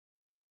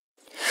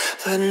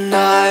The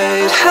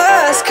night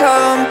has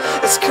come,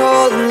 it's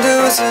cold and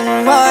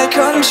losing my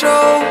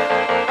control.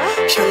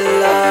 Your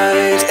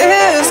light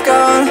is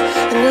gone,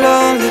 and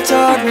lonely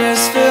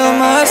darkness fill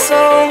my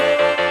soul.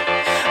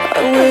 I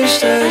wish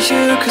that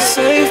you could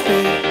save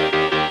me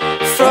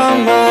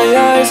from my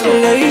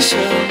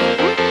isolation.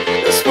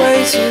 It's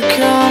way too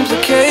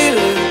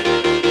complicated.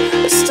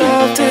 Let's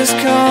stop this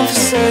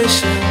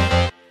conversation.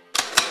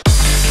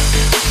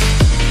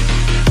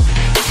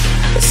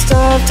 Let's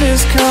stop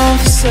this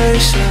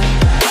conversation.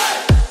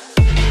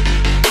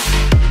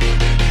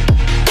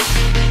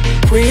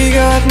 We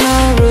got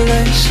no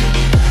relation.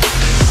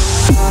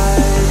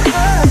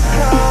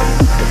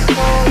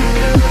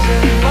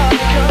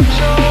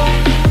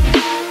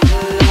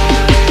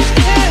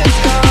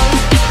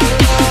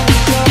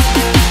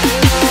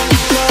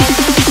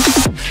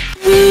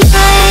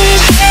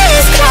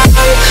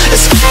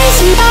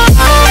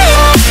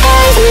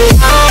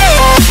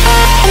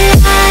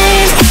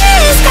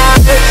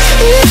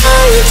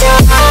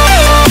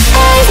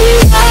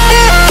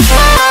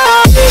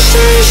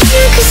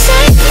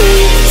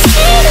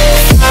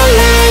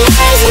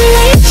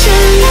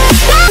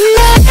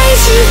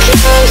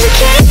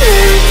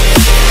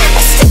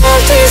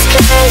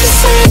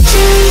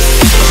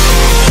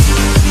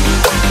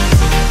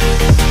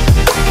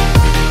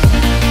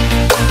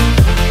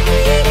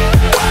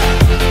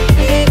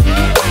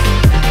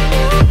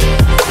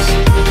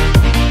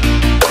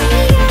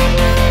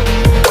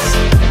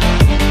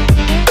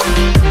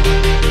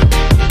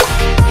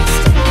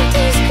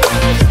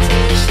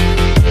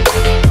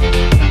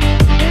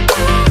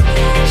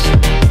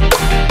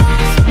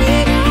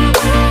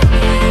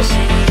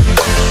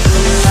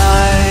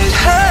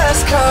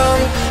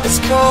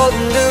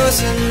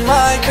 Losing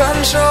my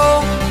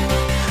control.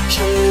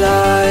 Your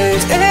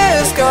light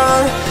is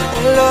gone,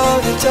 and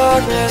lonely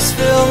darkness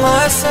fill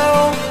my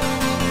soul.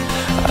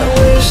 I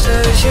wish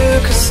that you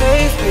could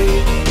save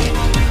me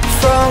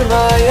from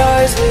my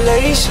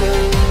isolation.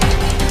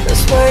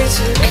 It's way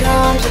too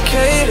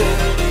complicated.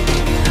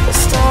 Let's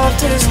stop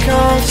this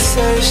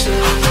conversation.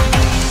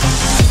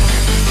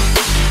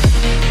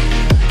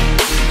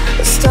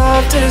 Let's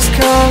stop this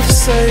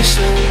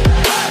conversation.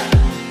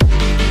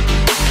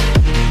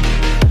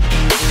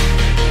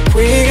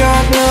 We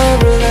got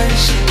no